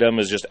cheese item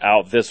is just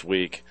out this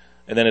week,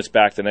 and then it's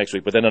back the next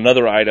week. But then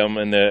another item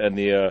and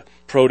the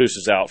produce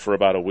is out for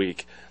about a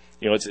week.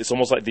 You know, it's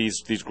almost like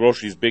these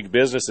groceries, big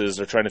businesses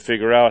are trying to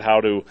figure out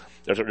how to.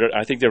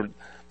 I think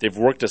they've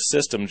worked a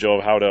system, Joe,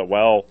 of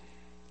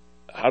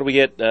how do we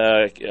get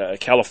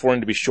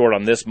California to be short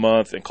on this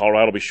month and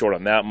Colorado to be short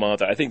on that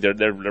month? I think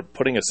they're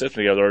putting a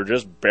system together. They're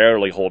just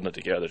barely holding it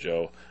together,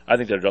 Joe. I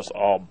think they're just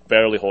all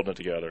barely holding it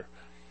together.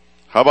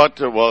 How about,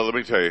 let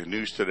me tell you,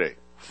 news today.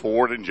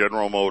 Ford and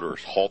General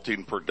Motors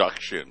halting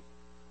production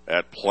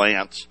at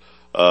plants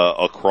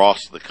across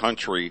the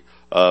country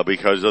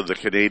because of the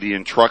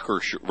Canadian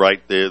truckers,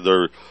 right?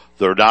 They're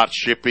not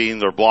shipping.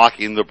 They're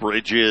blocking the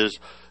bridges.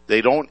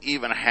 They don't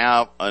even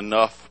have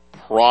enough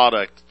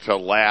product to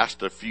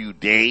last a few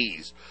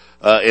days.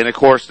 And of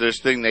course,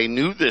 they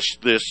knew this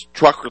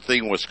trucker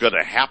thing was going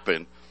to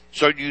happen.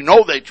 So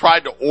they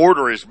tried to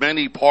order as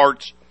many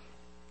parts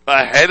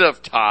ahead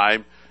of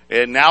time.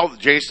 And now,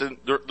 Jason,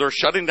 they're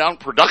shutting down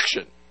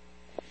production.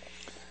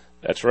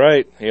 That's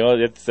right.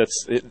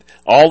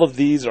 All of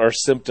these are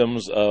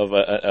symptoms of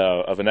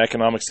an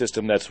economic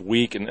system that's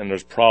weak and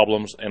there's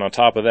problems. And on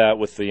top of that,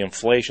 with the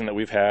inflation that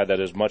we've had that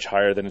is much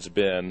higher than it's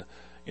been,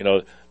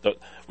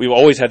 we've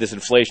always had this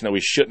inflation that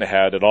we shouldn't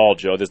have had at all,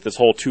 Joe. This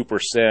whole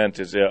 2%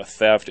 is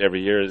theft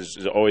every year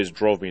is always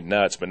drove me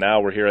nuts. But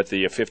now we're here at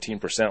the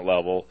 15%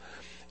 level,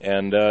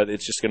 and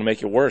it's just going to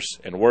make it worse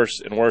and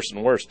worse and worse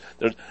and worse.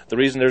 The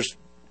reason there's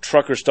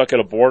truckers stuck at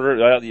a border,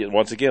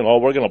 once again,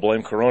 we're going to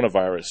blame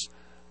coronavirus.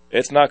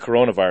 It's not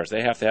coronavirus.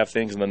 They have to have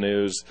things in the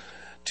news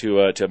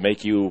to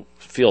make you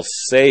feel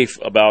safe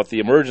about the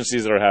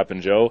emergencies that are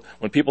happening, Joe.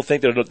 When people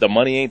think that the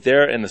money ain't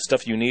there and the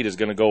stuff you need is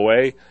going to go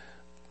away,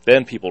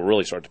 then people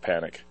really start to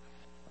panic.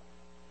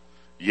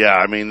 Yeah,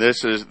 I mean,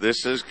 this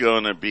is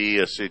going to be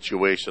a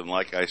situation,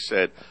 like I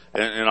said,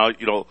 and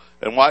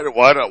why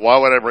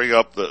would I bring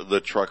up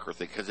the trucker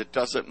thing? Because it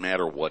doesn't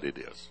matter what it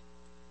is,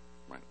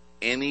 right?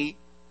 Any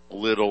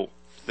little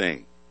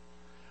thing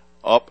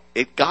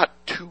it got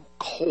too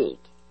cold.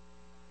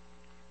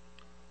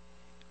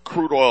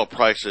 Crude oil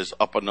prices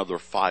up another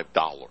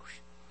 $5.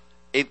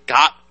 It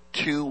got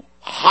too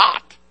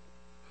hot.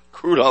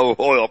 Crude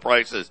oil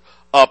prices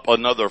up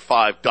another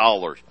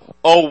 $5.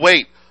 Oh,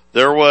 wait,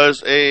 there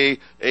was a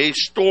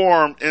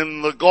storm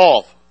in the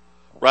Gulf,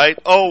 right?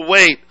 Oh,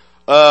 wait,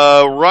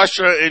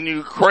 Russia and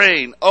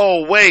Ukraine.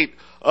 Oh, wait,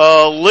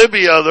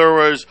 Libya, there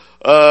was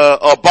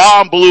a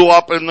bomb blew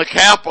up in the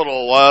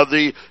capital.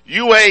 The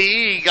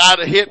UAE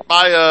got hit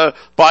by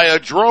a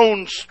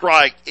drone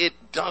strike. It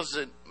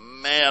doesn't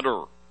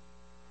matter.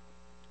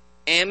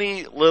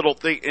 Any little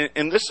thing,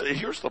 and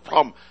here's the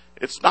problem.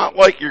 It's not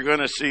like you're going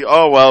to see,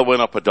 it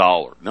went up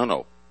 $1.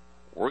 No.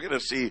 We're going to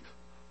see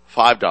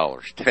 $5,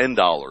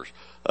 $10.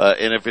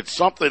 And if it's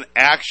something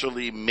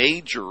actually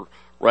major,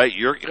 right,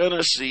 you're going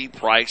to see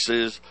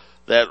prices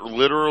that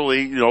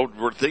literally,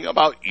 we're thinking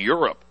about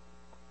Europe.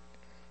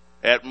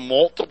 At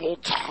multiple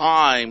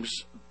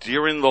times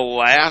during the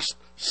last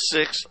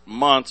 6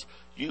 months,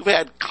 you've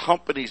had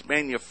companies,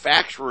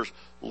 manufacturers,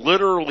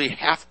 literally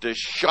have to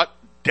shut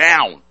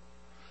down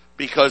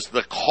because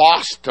the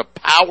cost to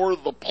power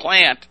the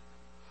plant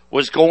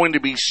was going to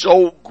be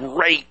so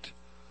great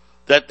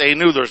that they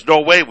knew there's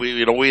no way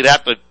we'd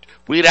have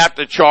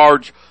to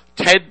charge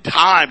 10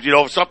 times,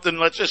 something,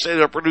 let's just say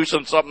they're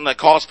producing something that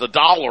costs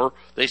 $1,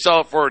 they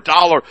sell it for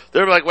 $1,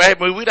 they're like, well,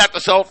 hey, we'd have to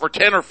sell it for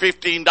 $10 or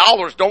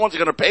 $15. No one's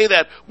going to pay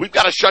that. We've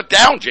got to shut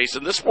down,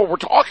 Jason. This is what we're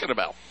talking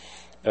about.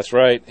 That's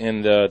right.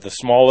 And the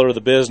smaller the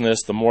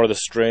business, the more the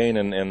strain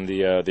and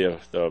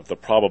the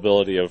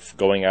probability of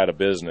going out of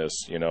business.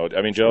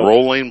 Joe.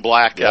 Rolling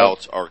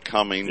blackouts are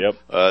coming.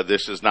 Yep.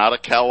 This is not a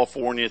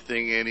California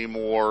thing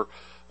anymore.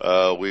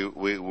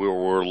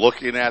 We're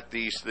looking at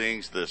these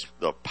things.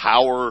 The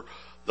power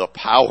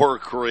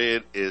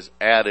grid is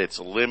at its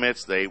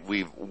limits.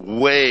 We've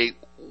way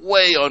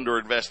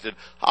underinvested.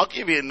 I'll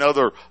give you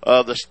another.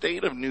 The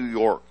state of New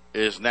York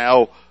is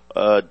now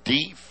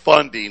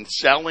defunding,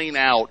 selling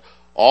out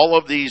all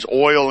of these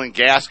oil and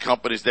gas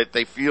companies that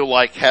they feel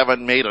like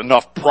haven't made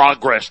enough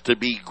progress to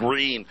be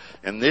green.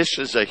 And this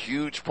is a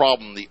huge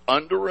problem. The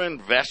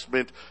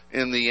underinvestment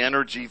in the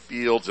energy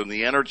fields and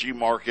the energy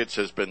markets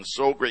has been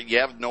so great. You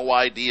have no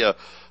idea.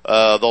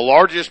 The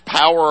largest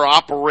power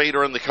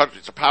operator in the country,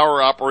 it's a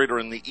power operator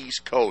in the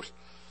East Coast,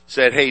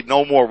 said, hey,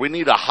 no more. We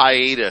need a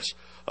hiatus.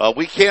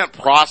 We can't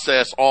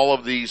process all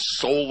of these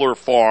solar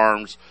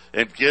farms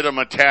and get them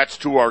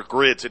attached to our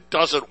grids. It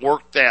doesn't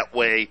work that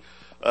way.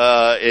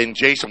 And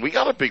Jason, we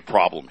got a big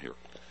problem here.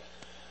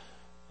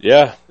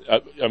 Yeah.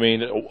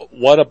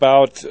 What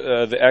about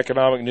the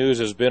economic news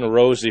has been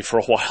rosy for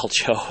a while,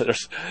 Joe?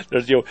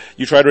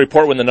 You try to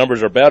report when the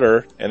numbers are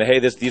better, and hey,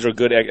 these are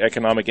good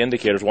economic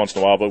indicators once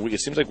in a while, but it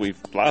seems like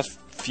last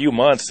few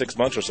months, 6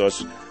 months or so,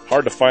 it's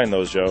hard to find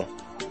those, Joe.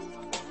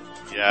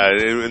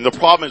 Yeah, and the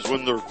problem is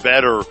when they're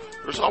better,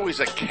 there's always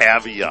a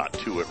caveat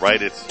to it,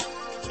 right? It's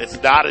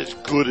not as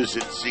good as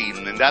it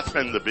seemed, and that's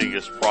been the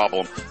biggest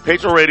problem.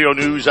 Patriot Radio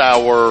News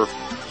Hour,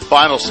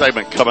 final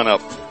segment coming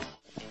up.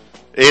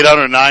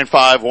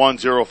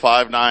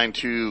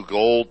 800-951-0592,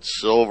 gold,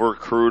 silver,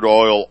 crude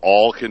oil,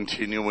 all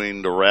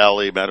continuing to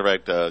rally. Matter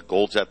of fact,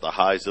 gold's at the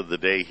highs of the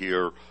day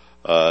here,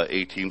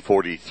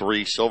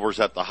 1843. Silver's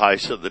at the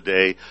highs of the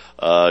day,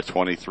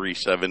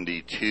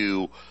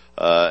 2372.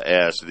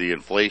 As the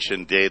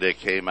inflation data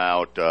came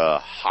out,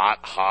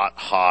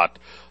 hot.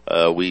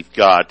 We've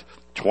got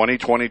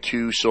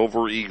 2022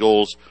 Silver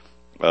Eagles.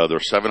 They're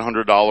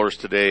 $700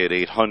 today at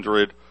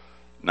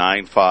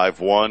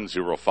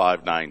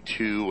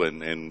 800-951-0592.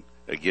 And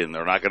again,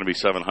 they're not going to be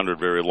 700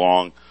 very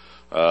long.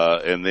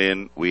 And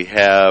then we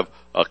have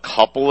a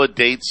couple of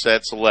date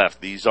sets left.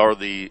 These are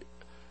the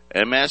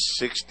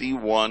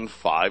MS-61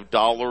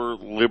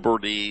 $5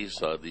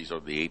 Liberties. These are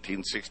the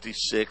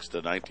 1866 to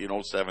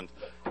 1907.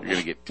 You're going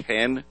to get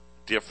 10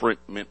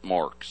 different mint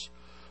marks.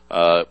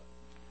 You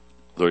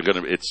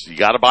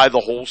got to buy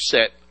the whole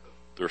set.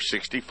 They're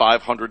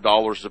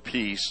 $6,500 a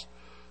piece.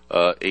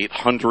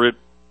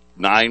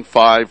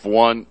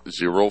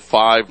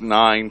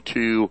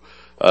 800-951-0592.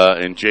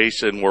 And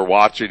Jason, we're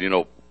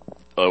watching.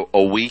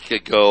 A week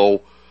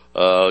ago,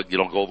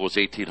 gold was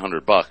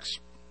 $1,800.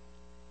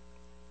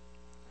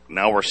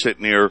 Now we're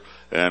sitting here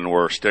and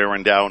we're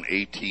staring down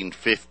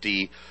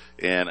 $1,850,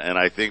 and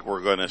I think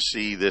we're going to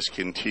see this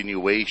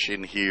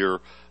continuation here.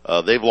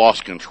 They've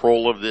lost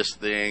control of this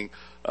thing.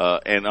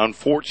 And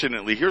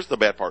unfortunately, here's the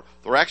bad part.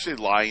 They're actually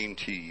lying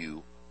to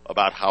you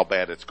about how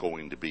bad it's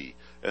going to be.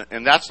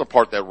 And that's the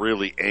part that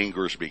really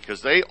angers me,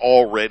 because they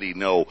already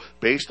know,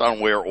 based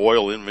on where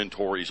oil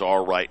inventories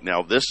are right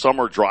now, this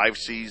summer drive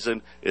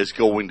season is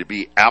going to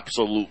be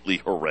absolutely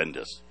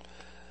horrendous.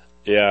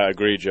 Yeah,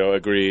 agreed, Joe.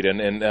 Agreed.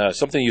 And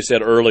something you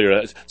said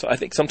earlier. So I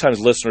think sometimes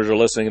listeners are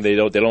listening. They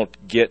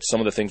don't get some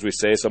of the things we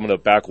say. So I'm going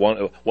to back one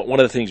of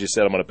the things you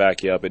said. I'm going to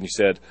back you up. And you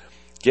said,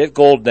 get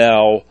gold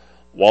now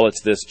while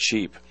it's this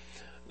cheap.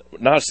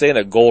 Not saying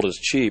that gold is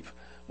cheap.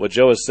 What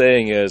Joe is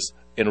saying is,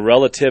 in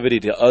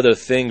relativity to other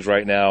things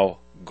right now,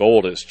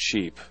 gold is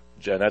cheap.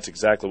 And that's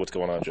exactly what's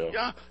going on, Joe.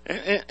 Yeah.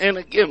 And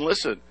again,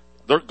 listen,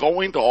 they're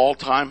going to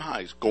all-time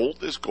highs.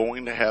 Gold is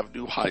going to have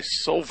new highs.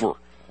 Silver,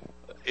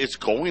 it's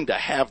going to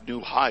have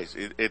new highs.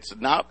 It's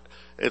not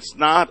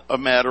a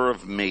matter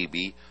of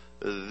maybe.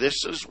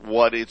 This is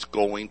what it's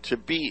going to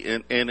be.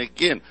 And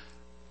again,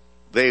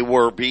 they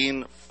were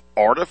being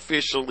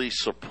artificially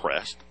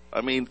suppressed. I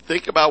mean,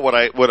 think about what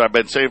I've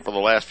been saying for the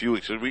last few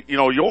weeks.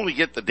 You only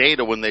get the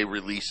data when they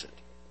release it.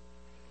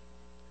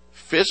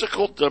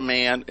 Physical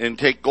demand, and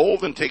take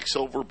gold and take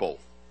silver both,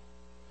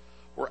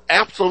 were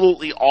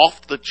absolutely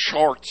off the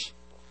charts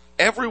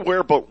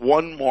everywhere but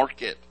one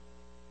market.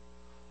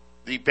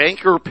 The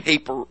banker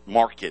paper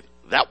market.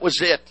 That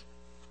was it.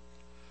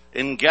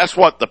 And guess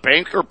what? The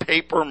banker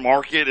paper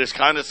market is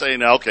kind of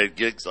saying, okay,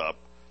 gig's up.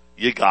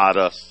 You got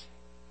us.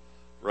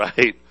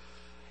 Right?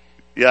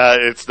 Yeah,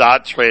 it's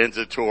not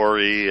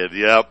transitory, and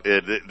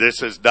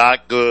this is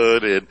not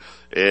good, and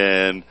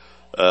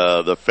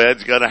the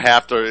Fed's going to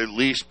have to at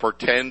least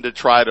pretend to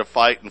try to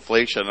fight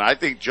inflation. And I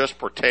think just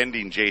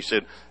pretending,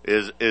 Jason,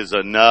 is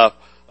enough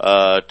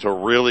to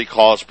really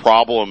cause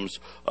problems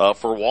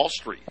for Wall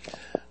Street.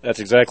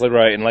 That's exactly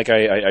right. And like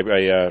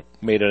I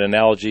made an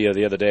analogy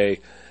the other day,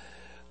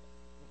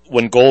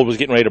 when gold was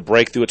getting ready to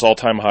break through its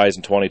all-time highs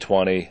in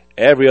 2020,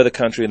 every other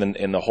country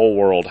in the whole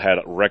world had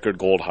record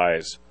gold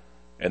highs.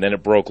 and then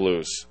it broke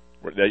loose.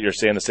 You're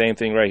saying the same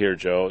thing right here,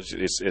 Joe.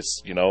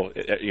 It's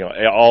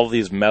all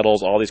these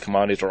metals, all these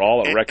commodities are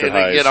all at record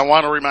highs. And again, I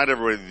want to remind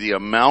everybody the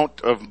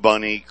amount of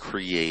money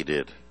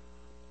created.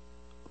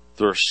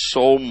 There's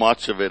so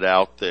much of it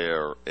out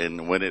there,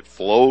 and when it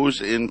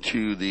flows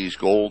into these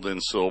gold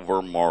and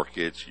silver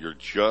markets, you're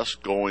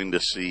just going to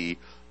see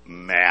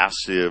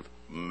massive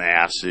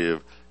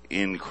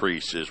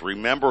increases.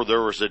 Remember,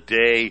 there was a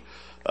day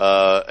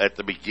at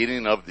the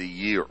beginning of the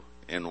year,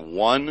 in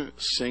one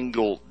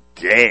single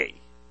day,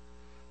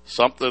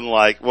 something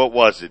like,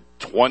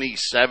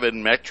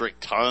 27 metric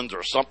tons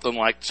or something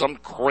like, some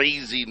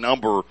crazy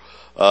number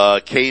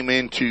came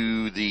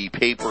into the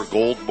paper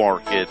gold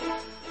market.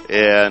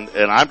 And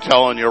I'm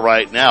telling you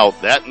right now,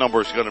 that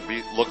number is going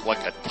to look like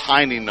a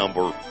tiny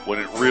number when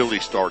it really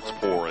starts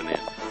pouring in.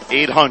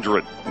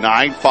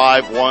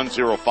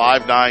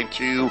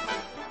 800-951-0592.